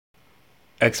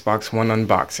Xbox One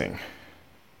unboxing.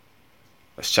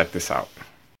 Let's check this out.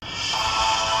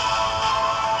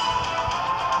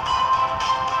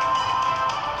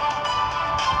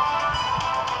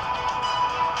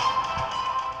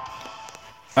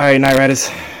 Alright, Night Riders.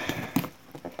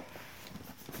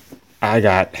 I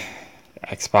got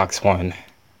Xbox One.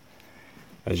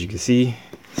 As you can see,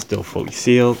 still fully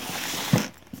sealed.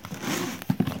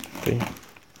 Okay.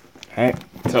 Alright,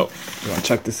 so you wanna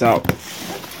check this out.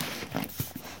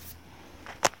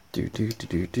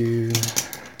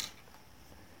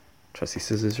 Trusty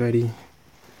scissors ready.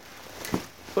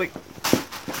 Wait.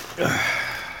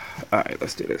 Alright,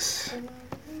 let's do this.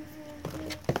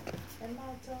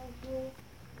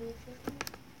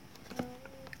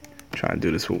 Trying to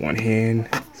do this with one hand,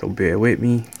 so bear with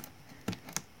me.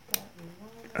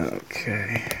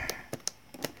 Okay.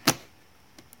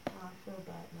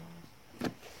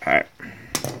 Alright.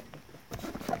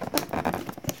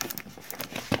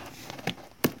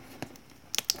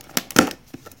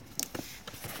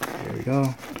 There we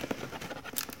go.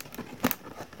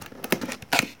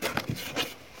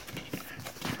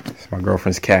 It's my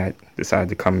girlfriend's cat. Decided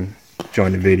to come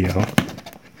join the video.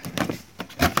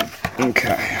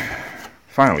 Okay.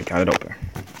 Finally got it open.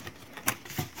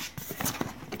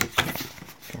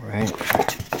 Alright.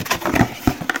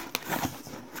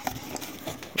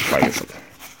 Looks like it's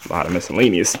a lot of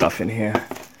miscellaneous stuff in here.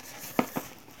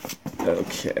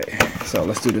 Okay, so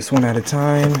let's do this one at a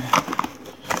time.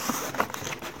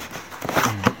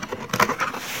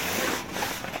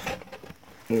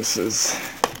 This is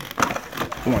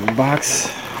one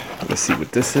box. Let's see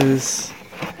what this is.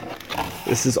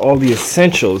 This is all the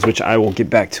essentials, which I will get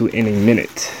back to in a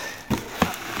minute.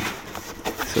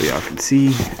 So y'all can see,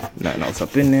 nothing else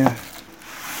up in there.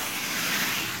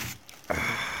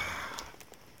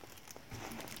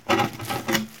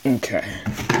 Okay.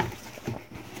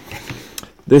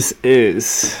 This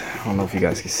is, I don't know if you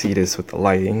guys can see this with the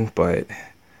lighting, but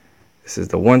this is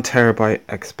the 1 terabyte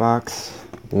Xbox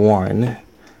One,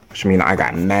 which means I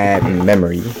got mad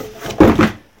memory.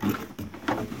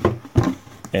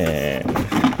 And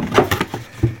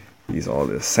these are all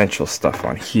the essential stuff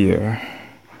on here.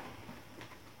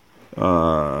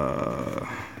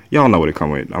 Y'all know what it come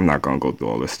with. I'm not gonna go through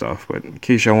all this stuff, but in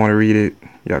case y'all want to read it,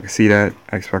 y'all can see that.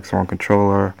 Xbox One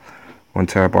controller, 1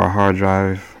 terabyte hard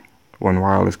drive, 1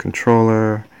 wireless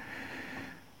controller,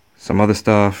 some other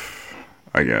stuff.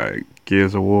 I got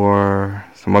Gears of War,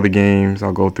 some other games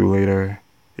I'll go through later,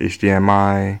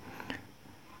 HDMI,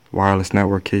 wireless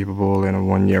network capable, and a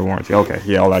 1-year warranty. Okay,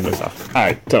 yeah, all that good stuff.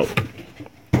 Alright, so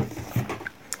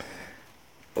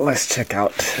let's check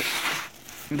out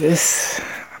this.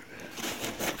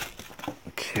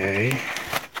 Okay.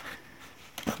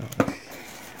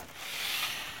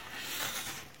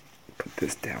 Put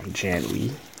this down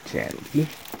gently.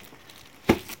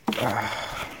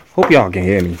 Hope y'all can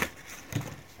hear me.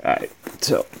 Alright,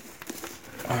 so.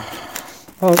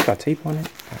 Oh, it's got tape on it.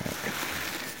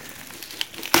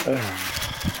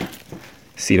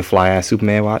 See the fly ass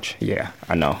Superman watch? Yeah,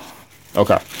 I know.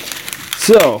 Okay.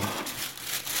 So.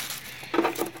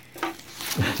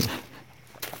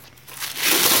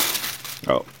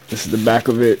 Oh, this is the back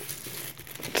of it.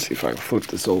 Let's see if I can flip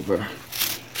this over.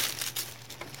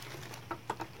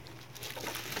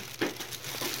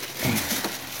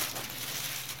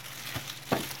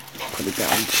 Put it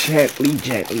down gently.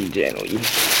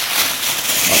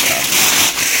 Okay.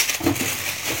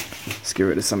 Let's get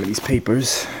rid of some of these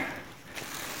papers.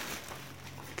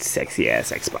 Sexy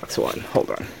ass Xbox One.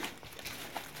 Hold on.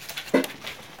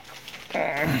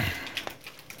 There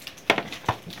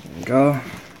we go.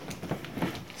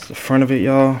 It's the front of it,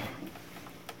 y'all.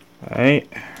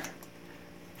 Alright.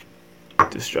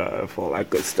 Disk drive, all that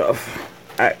good stuff.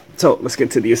 Alright, so let's get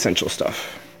to the essential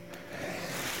stuff.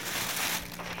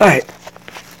 Alright.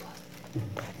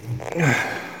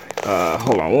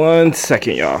 Hold on 1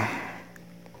 second, y'all.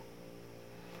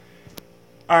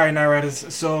 Alright, Night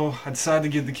Riders, so I decided to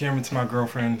give the camera to my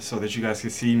girlfriend so that you guys can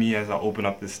see me as I open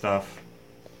up this stuff.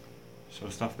 Show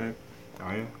the stuff there.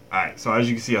 Oh yeah. Alright, so as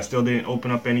you can see, I still didn't open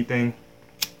up anything.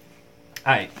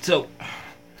 Alright, so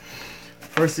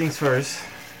first things first.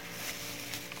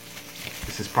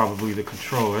 This is probably the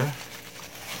controller.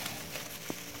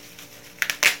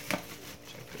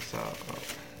 Check this out.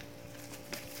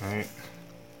 Alright.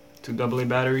 2 AA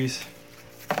batteries.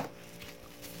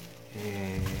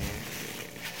 And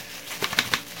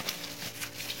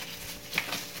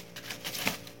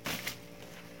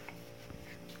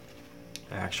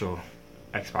the actual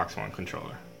Xbox One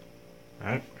controller.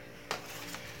 Alright.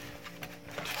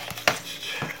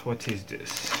 What is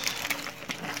this?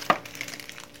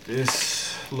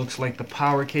 This looks like the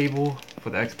power cable for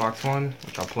the Xbox One,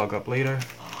 which I'll plug up later.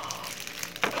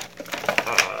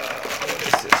 What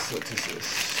is this? What is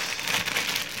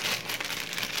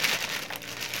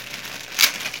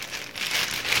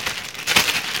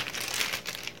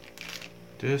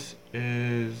this?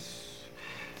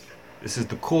 This is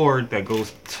the cord that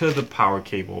goes to the power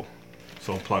cable,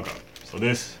 so plug up. So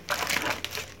this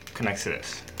connects to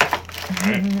this.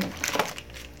 Right?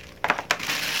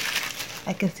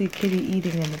 I can see Kitty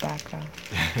eating in the background.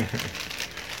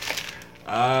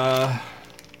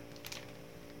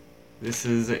 This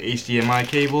is a HDMI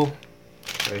cable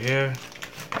right here.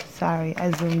 Sorry,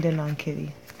 I zoomed in on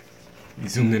Kitty. You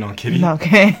zoomed in on Kitty?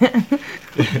 Okay.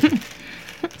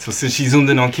 So since she zoomed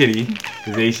in on Kitty,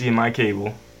 there's the HDMI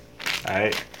cable.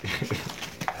 Alright.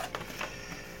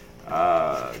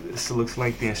 This looks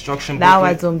like the instruction booklet. Now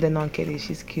I zoomed in on Kitty.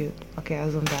 She's cute. Okay, I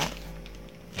zoomed out.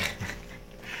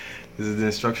 This is the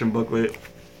instruction booklet.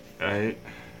 Alright.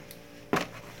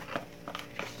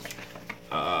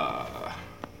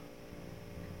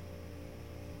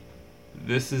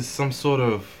 This is some sort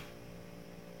of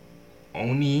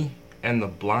Oni and the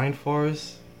Blind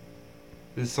Forest.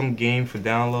 This is some game for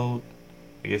download.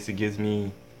 I guess it gives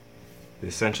me the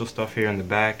essential stuff here in the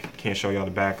back. Can't show y'all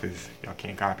the back because y'all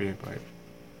can't copy it, but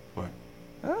what?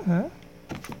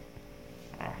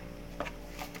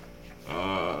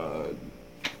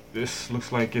 This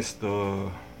looks like it's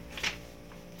the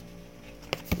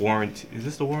warranty. Is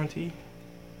this the warranty?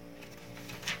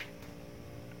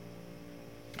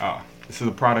 Ah, this is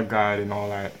a product guide and all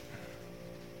that.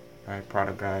 Alright,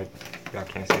 product guide. Y'all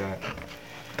can't see that.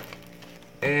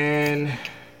 And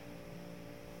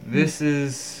this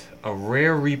is a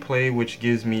rare replay which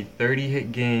gives me 30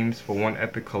 hit games for one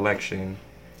epic collection.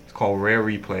 It's called Rare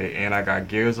Replay, and I got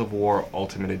Gears of War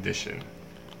Ultimate Edition.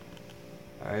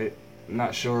 Alright,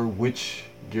 not sure which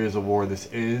Gears of War this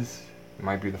is. It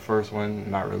might be the first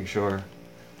one, not really sure.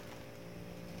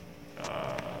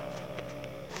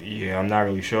 Yeah, I'm not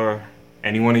really sure.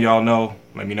 Any one of y'all know,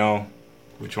 let me know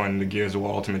which one the Gears of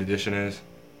War Ultimate Edition is.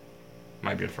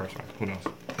 Might be the first one, who knows.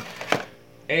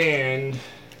 And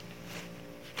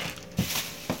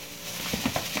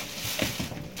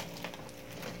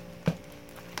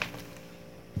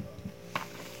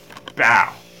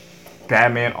bow,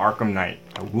 Batman Arkham Knight.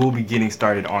 I will be getting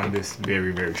started on this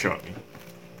very, very shortly.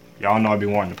 Y'all know I've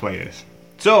been wanting to play this.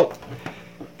 So,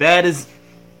 that is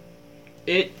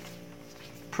it,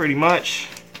 pretty much.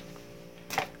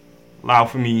 Allow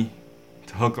for me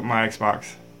to hook up my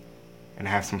Xbox and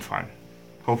have some fun.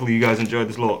 Hopefully you guys enjoyed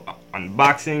this little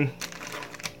unboxing.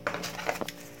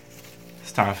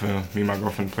 It's time for me and my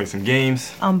girlfriend to play some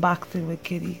games. Unboxing with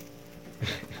Kitty.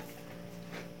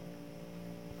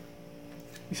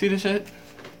 You see this shit?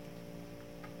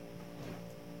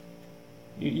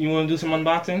 You want to do some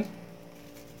unboxing?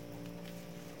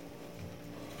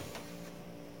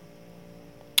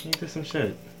 You do some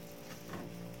shit.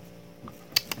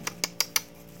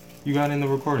 You got in the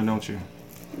recording, don't you?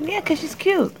 Yeah, 'cause she's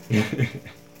cute.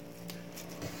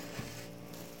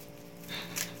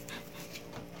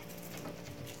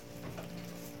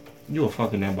 You will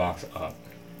fucking that box up.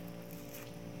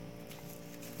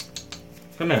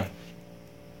 Come here.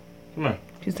 Come here.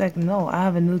 She's like, no, I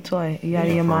have a new toy. Are you out of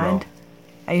Yeah, your for mind? real.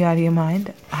 Are you out of your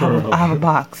mind? I have a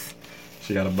box.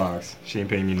 She got a box. She ain't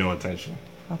paying me no attention.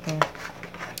 Okay.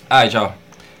 Alright, y'all.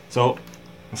 So,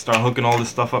 let's start hooking all this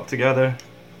stuff up together.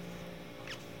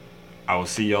 I will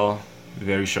see y'all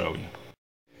very shortly.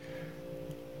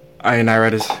 Alright, Night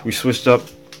Riders, we switched up.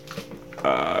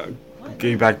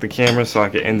 Gave back the camera so I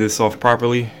could end this off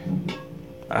properly.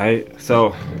 Alright,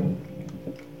 so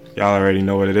y'all already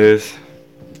know what it is.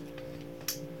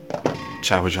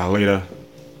 Chat with y'all later.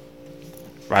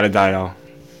 Ride or die, y'all.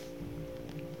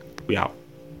 We out.